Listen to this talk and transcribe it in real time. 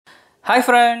Hi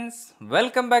friends,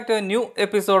 welcome back to a new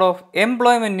episode of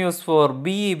Employment News for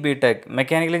BE BTech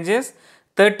Mechanical Engineers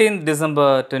 13th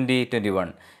December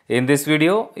 2021. In this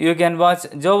video, you can watch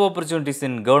job opportunities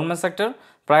in government sector,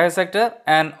 private sector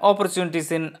and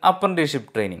opportunities in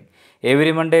apprenticeship training.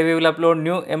 Every Monday we will upload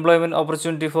new employment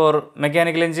opportunity for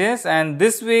mechanical engineers, and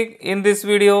this week in this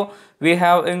video we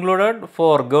have included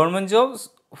 4 government jobs,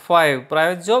 5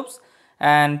 private jobs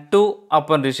and 2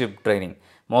 apprenticeship training.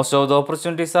 Most of the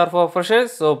opportunities are for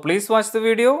freshers, so please watch the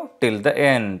video till the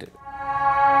end.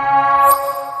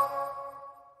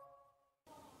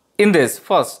 In this,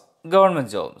 first, government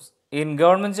jobs. In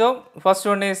government job, first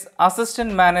one is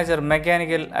Assistant Manager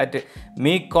Mechanical at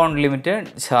MECON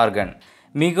Limited, Jharkhand.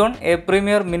 MECON, a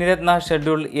premier Miniratna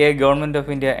Scheduled A Government of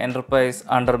India enterprise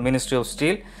under Ministry of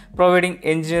Steel, providing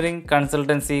engineering,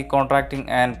 consultancy, contracting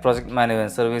and project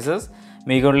management services.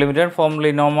 MECON Limited,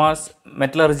 formerly known as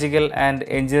Metallurgical and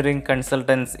Engineering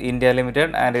Consultants India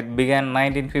Limited, and it began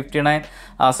 1959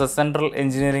 as a Central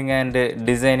Engineering and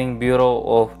Designing Bureau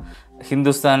of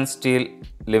Hindustan Steel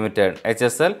Limited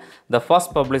 (HSL), the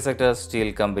first public sector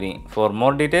steel company. For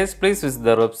more details, please visit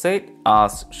their website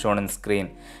as shown on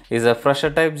screen. It is a fresher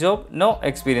type job, no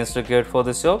experience required for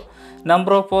this job.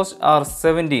 Number of posts are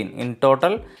 17 in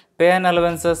total. Pay and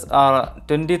allowances are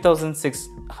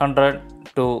 20,600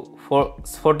 to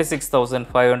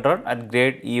 46,500 at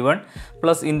grade E1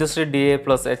 plus industry DA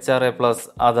plus HRA plus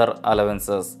other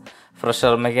allowances.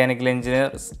 Fresher mechanical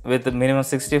engineers with minimum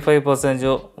 65%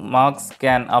 of marks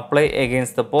can apply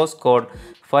against the post code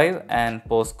 5 and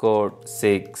post code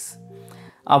 6.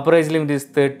 Upper age limit is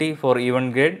 30 for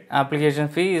E1 grade. Application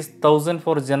fee is 1000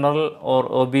 for general or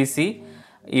OBC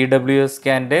EWS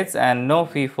candidates and no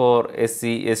fee for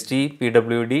SC, ST,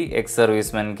 PWD,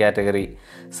 ex-serviceman category.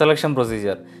 Selection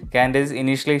procedure. Candidates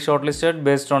initially shortlisted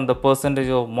based on the percentage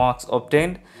of marks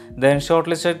obtained. Then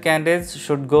shortlisted candidates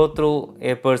should go through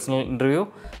a personal interview.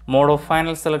 Mode of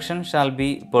final selection shall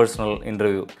be personal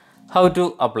interview. How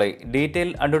to apply?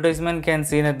 Detailed advertisement can be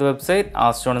seen at the website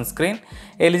as shown on screen.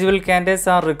 Eligible candidates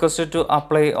are requested to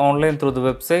apply online through the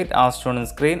website as shown on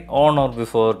screen on or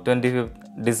before 25th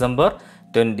December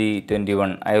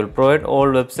 2021. I will provide all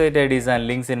website IDs and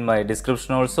links in my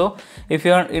description also. If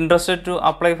you are interested to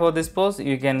apply for this post,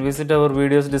 you can visit our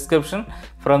video's description.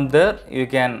 From there, you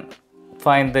can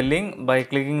find the link. By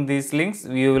clicking these links,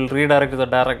 you will redirect to the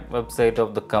direct website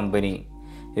of the company.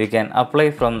 You can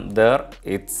apply from there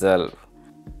itself.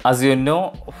 As you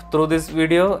know, through this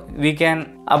video, we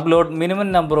can upload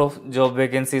minimum number of job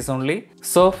vacancies only.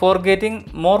 So, for getting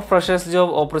more freshers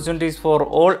job opportunities for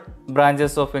all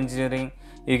branches of engineering,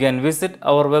 you can visit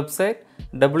our website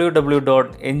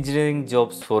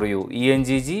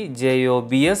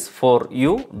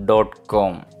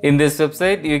www.engineeringjobsforyou.com. In this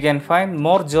website, you can find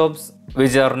more jobs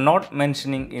which are not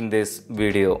mentioning in this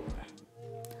video.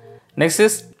 Next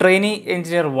is Trainee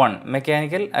Engineer 1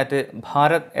 Mechanical at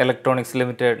Bharat Electronics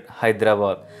Limited,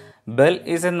 Hyderabad. BEL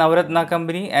is a Navratna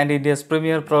company and India's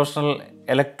premier professional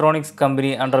electronics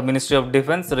company under Ministry of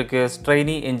Defence requires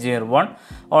Trainee Engineer 1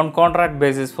 on contract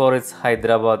basis for its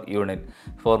Hyderabad unit.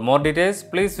 For more details,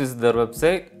 please visit their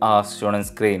website as shown on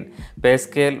screen. Pay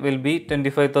scale will be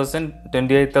 25,000,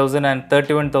 28,000 and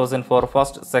 31,000 for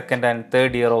first, second and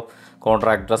third year of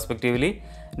contract respectively.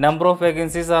 Number of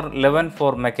vacancies are 11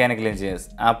 for mechanical engineers.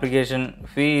 Application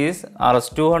fee is Rs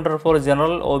 200 for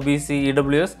general, OBC,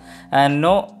 EWS and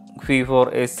no fee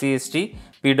for SC, ST,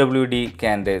 PWD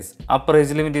candidates. Upper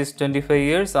age limit is 25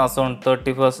 years as on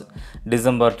 31st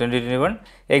December 2021.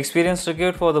 Experience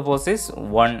required for the post is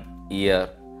 1 year.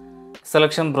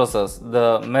 Selection process.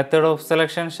 The method of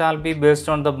selection shall be based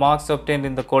on the marks obtained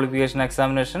in the qualification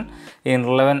examination in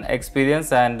relevant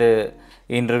experience and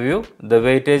interview. The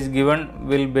weightage given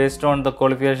will based on the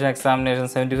qualification examination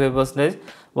 75%,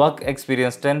 work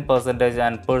experience 10%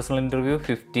 and personal interview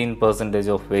 15%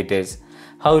 of weightage.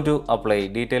 How to apply?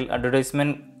 Detailed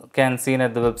advertisement can be seen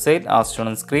at the website as shown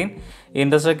on screen.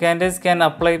 Interested candidates can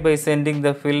apply by sending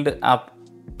the filled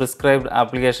prescribed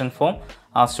application form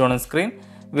as shown on screen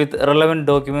with relevant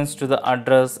documents to the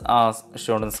address as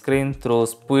shown on screen through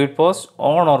speed post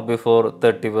on or before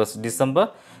 31st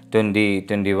December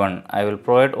 2021. I will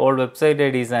provide all website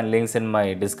IDs and links in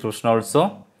my description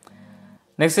also.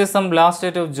 Next is some last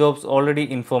date of jobs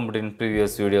already informed in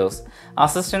previous videos.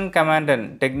 Assistant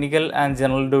Commandant Technical and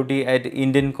General Duty at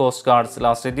Indian Coast Guard's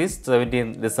last date is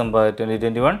 17th December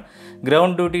 2021.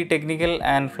 Ground Duty Technical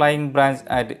and Flying Branch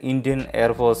at Indian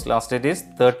Air Force last date is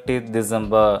 30th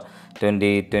December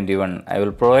 2021. I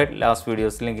will provide last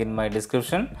video's link in my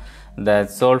description.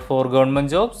 That's all for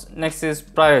government jobs. Next is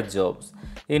private jobs.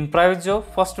 In private job,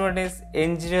 first one is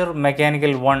Engineer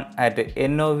Mechanical 1 at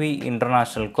NOV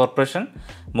International Corporation,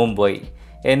 Mumbai.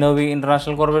 NOV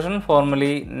International Corporation,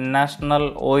 formerly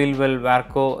National Oil Well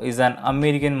Varco, is an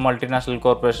American multinational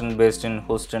corporation based in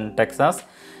Houston, Texas.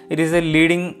 It is a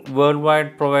leading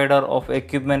worldwide provider of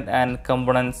equipment and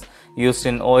components used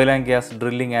in oil and gas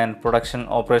drilling and production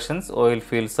operations, oil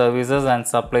field services, and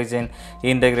supply chain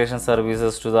integration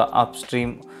services to the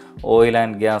upstream oil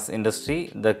and gas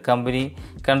industry. The company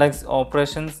conducts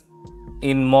operations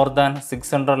in more than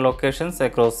 600 locations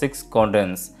across 6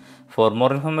 continents. For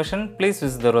more information, please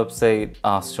visit the website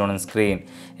as shown on screen.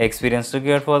 Experience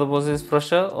required for the post is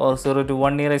fresher or 0 to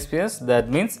 1 year experience. That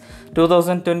means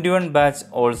 2021 batch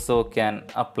also can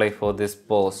apply for this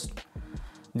post.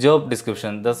 Job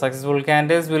description. The successful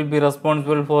candidates will be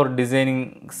responsible for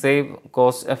designing safe,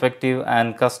 cost-effective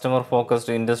and customer-focused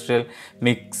industrial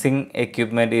mixing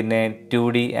equipment in a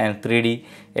 2D and 3D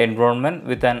environment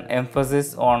with an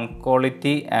emphasis on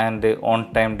quality and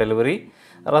on-time delivery.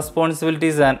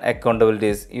 Responsibilities and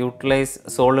accountabilities. Utilize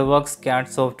SolidWorks CAD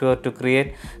software to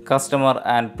create customer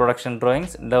and production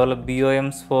drawings. Develop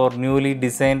BOMs for newly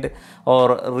designed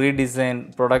or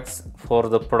redesigned products for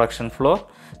the production floor.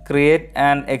 Create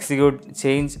and execute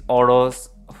change orders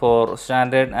for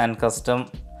standard and custom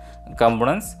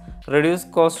components. Reduce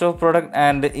cost of product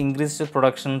and increase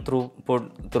production throughput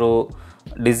through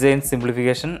design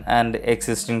simplification and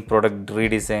existing product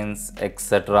redesigns,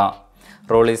 etc.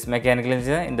 Role is mechanical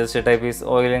engineer. Industry type is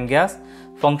oil and gas.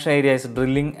 Function area is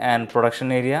drilling and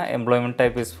production area. Employment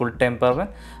type is full-time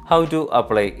permanent. How to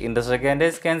apply? Industry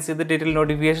candidates can see the detailed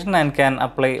notification and can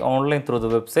apply online through the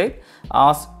website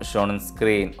as shown on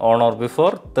screen on or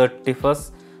before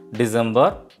 31st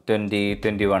December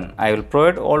 2021. I will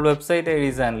provide all website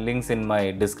IDs and links in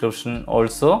my description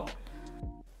also.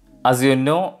 As you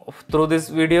know, through this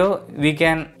video, we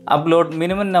can upload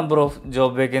minimum number of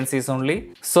job vacancies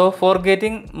only. So for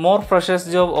getting more freshers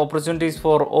job opportunities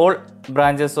for all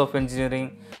branches of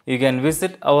engineering, you can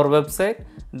visit our website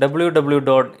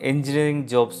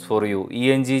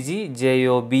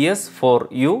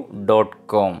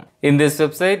www.engineeringjobs4you.com. In this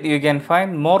website, you can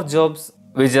find more jobs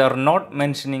which are not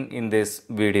mentioning in this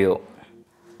video.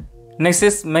 Next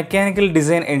is Mechanical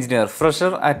Design Engineer,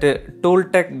 fresher at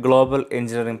Tooltech Global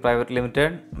Engineering Pvt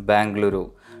Limited,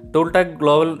 Bengaluru. Tooltech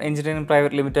Global Engineering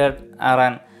Pvt Limited are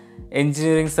an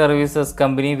engineering services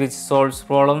company which solves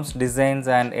problems, designs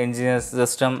and engineers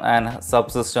system and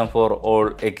subsystem for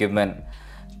all equipment.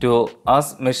 To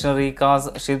us, machinery, cars,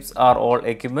 ships are all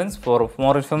equipments. For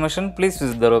more information, please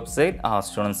visit the website as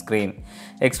shown on screen.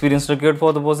 Experience required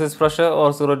for the post is fresher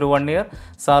or 0 to 1 year.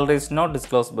 Salary is not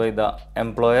disclosed by the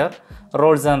employer.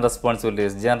 Roles and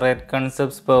responsibilities. Generate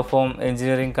concepts, perform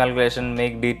engineering calculation,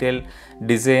 make detailed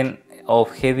design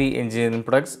of heavy engineering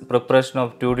products, preparation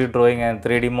of 2D drawing and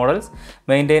 3D models,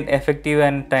 maintain effective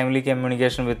and timely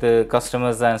communication with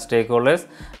customers and stakeholders,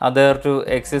 adhere to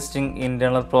existing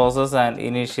internal process and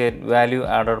initiate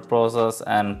value-added process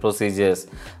and procedures.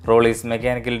 Role is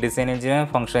Mechanical Design Engineer,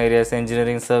 function area is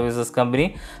Engineering Services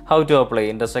Company. How to apply?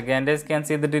 Industry candidates can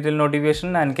see the detailed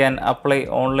notification and can apply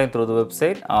online through the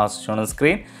website as shown on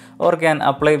screen, or can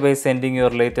apply by sending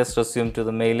your latest resume to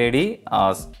the mail ID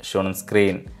as shown on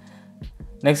screen.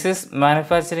 Next is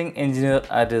Manufacturing Engineer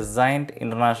at CYIENT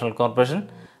International Corporation,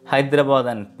 Hyderabad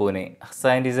and Pune.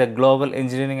 CYIENT is a global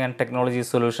engineering and technology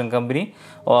solution company.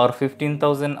 Over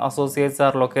 15,000 associates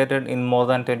are located in more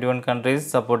than 21 countries,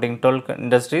 supporting 12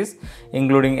 industries,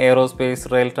 including aerospace,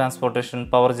 rail transportation,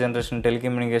 power generation,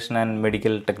 telecommunication, and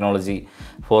medical technology.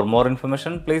 For more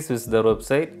information, please visit the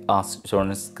website as shown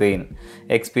on screen.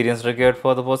 Experience required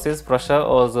for the post is fresher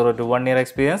or 0 to 1 year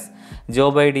experience.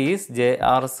 Job ID is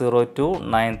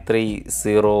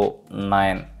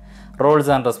JR029309. Roles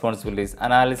and responsibilities.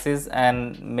 Analysis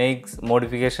and makes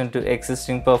modification to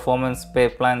existing performance pay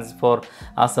plans for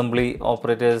assembly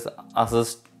operators.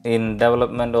 Assist in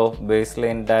development of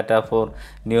baseline data for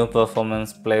new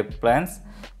performance pay plans.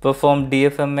 Perform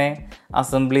DFMA,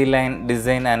 assembly line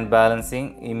design and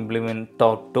balancing. Implement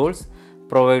torque tools.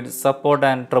 Provide support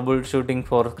and troubleshooting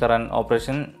for current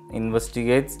operation.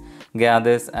 Investigates,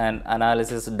 gathers and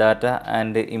analyzes data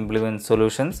and implements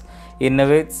solutions.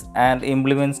 Innovates and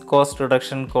implements cost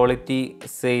reduction, quality,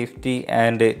 safety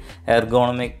and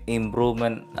ergonomic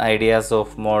improvement ideas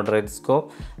of moderate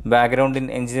scope. Background in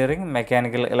engineering,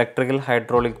 mechanical, electrical,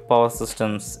 hydraulic, power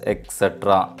systems,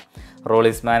 etc. Role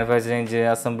is Manufacturing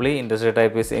Engineer Assembly. Industry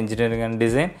type is Engineering and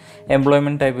Design.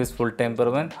 Employment type is full-time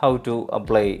permanent. How to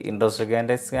apply? Industry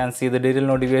candidates can see the detailed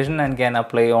notification and can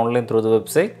apply online through the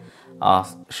website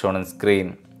as shown on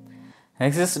screen.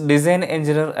 Next is design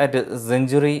engineer at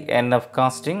Century NF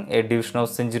Casting, a division of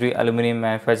Century Aluminium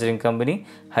Manufacturing Company,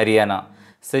 Haryana.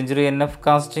 Century NF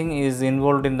Casting is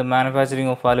involved in the manufacturing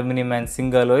of aluminum and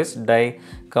zinc alloys, die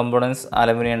components,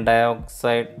 aluminum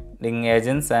dioxiding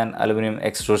agents, and aluminum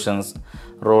extrusions.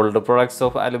 Rolled products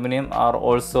of aluminum are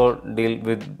also deal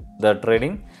with the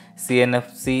trading.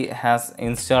 CNFC has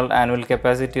installed annual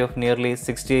capacity of nearly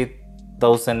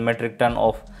 68,000 metric ton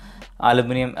of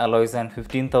aluminum alloys and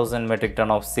 15,000 metric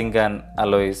ton of zinc and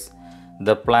alloys.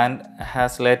 The plant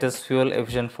has latest fuel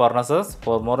efficient furnaces.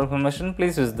 For more information,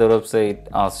 please visit the website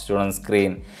as shown on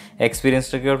screen.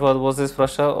 Experience required for the post is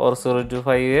fresher or 0 to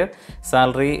 5 year.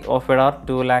 Salary offered are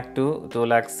 2 lakh to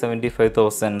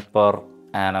 2,75,000 per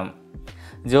annum.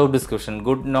 Job description: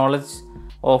 good knowledge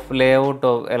of layout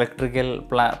of electrical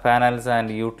panels and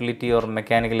utility or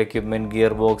mechanical equipment,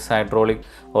 gearbox, hydraulic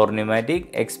or pneumatic,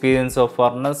 experience of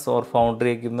furnace or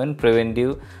foundry equipment,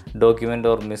 preventive, document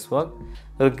or miswork.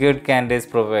 Required candidates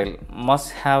profile: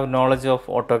 must have knowledge of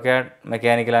AutoCAD,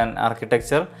 mechanical and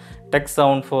architecture, tech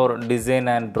sound for design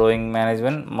and drawing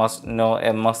management, must know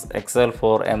MS Excel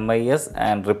for MIS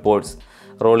and reports.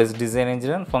 Role is design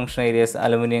engineer. Function areas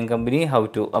aluminum company. How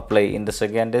to apply? Industry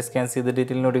candidates can see the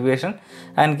detailed notification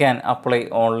and can apply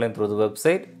online through the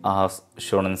website as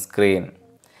shown on screen.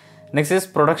 Next is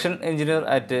production engineer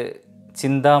at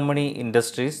CHINTAMANI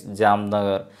INDUSTRIES,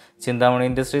 JAMNAGAR. CHINTAMANI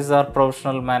Industries are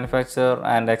professional manufacturer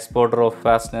and exporter of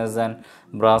fasteners and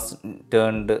brass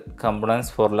turned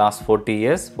components for last 40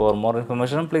 years. For more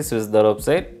information, please visit the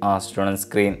website as shown on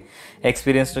screen.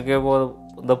 Experience required for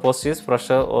the post is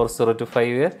fresher or 0 to 5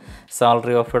 year.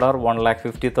 Salary offered are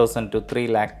 1,50,000 to 3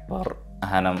 lakh per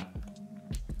annum.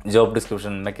 Job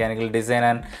description: mechanical design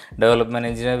and development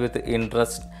engineer with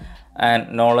interest and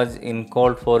knowledge in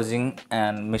cold forging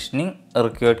and machining.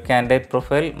 Required candidate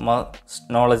profile: must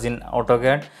knowledge in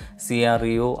AutoCAD,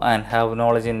 CREO and have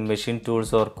knowledge in machine tools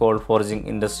or cold forging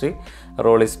industry.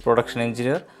 Role is production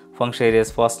engineer. Function areas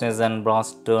fasteners and brass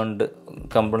turned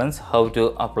components. How to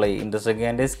apply? Industry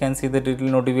candidates can see the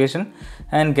detailed notification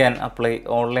and can apply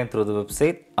online through the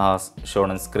website as shown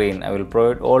on screen. I will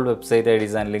provide all website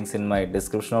IDs and links in my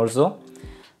description also.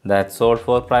 That's all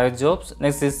for private jobs.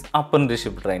 Next is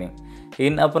apprenticeship training.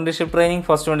 In apprenticeship training,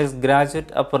 first one is graduate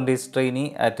apprentice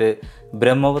trainee at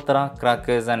Brahmaputra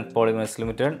Crackers and Polymers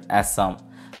Limited, Assam.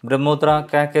 Brahmaputra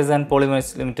Crackers and Polymers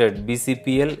Limited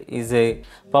 (BCPL) is a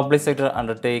public sector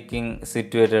undertaking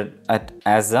situated at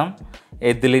Assam.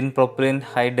 Ethylene, propylene,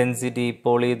 high density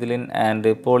polyethylene and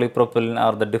polypropylene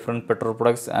are the different petrol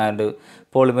products and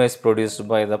polymers produced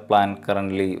by the plant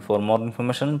currently. For more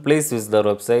information, please visit the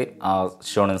website as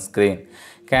shown on screen.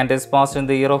 Candidates passed in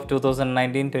the year of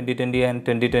 2019, 2020 and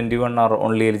 2021 are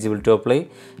only eligible to apply.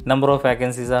 Number of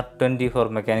vacancies are 20 for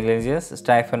mechanical engineers.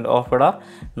 Stipend offered are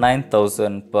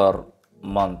 9,000 per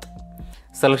month.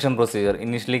 Selection procedure: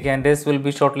 initially candidates will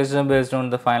be shortlisted based on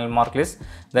the final mark list.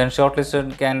 Then shortlisted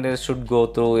candidates should go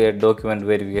through a document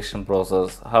verification process.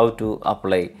 How to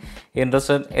apply?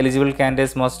 Interested eligible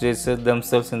candidates must register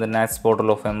themselves in the NATS portal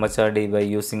of MHRD by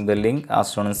using the link as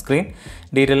shown on screen.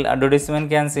 Detailed advertisement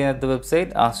can see at the website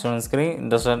as shown on screen.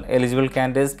 Interested eligible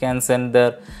candidates can send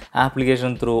their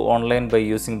application through online by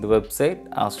using the website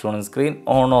as shown on screen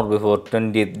on or before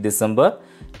 20th December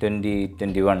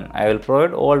 2021. I will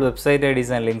provide all website IDs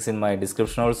and links in my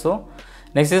description also.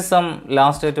 Next is some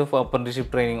last date of apprenticeship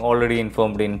training already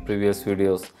informed in previous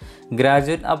videos.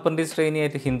 Graduate apprentice trainee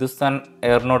at Hindustan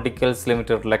Aeronautics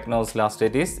Limited, LUCKNOW's last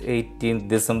date is 18th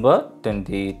December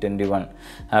 2021.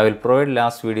 I will provide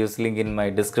last video's link in my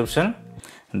description.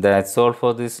 That's all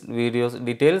for this video's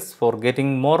details. For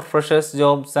getting more freshers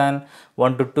jobs and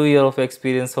 1 to 2 year of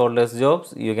experience holders jobs,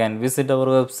 you can visit our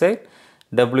website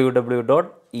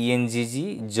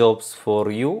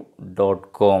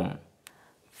www.enggjobsforyou.com.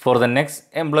 For the next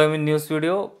employment news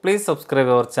video, please subscribe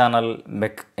our channel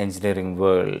MECH Engineering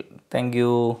World. Thank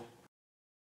you.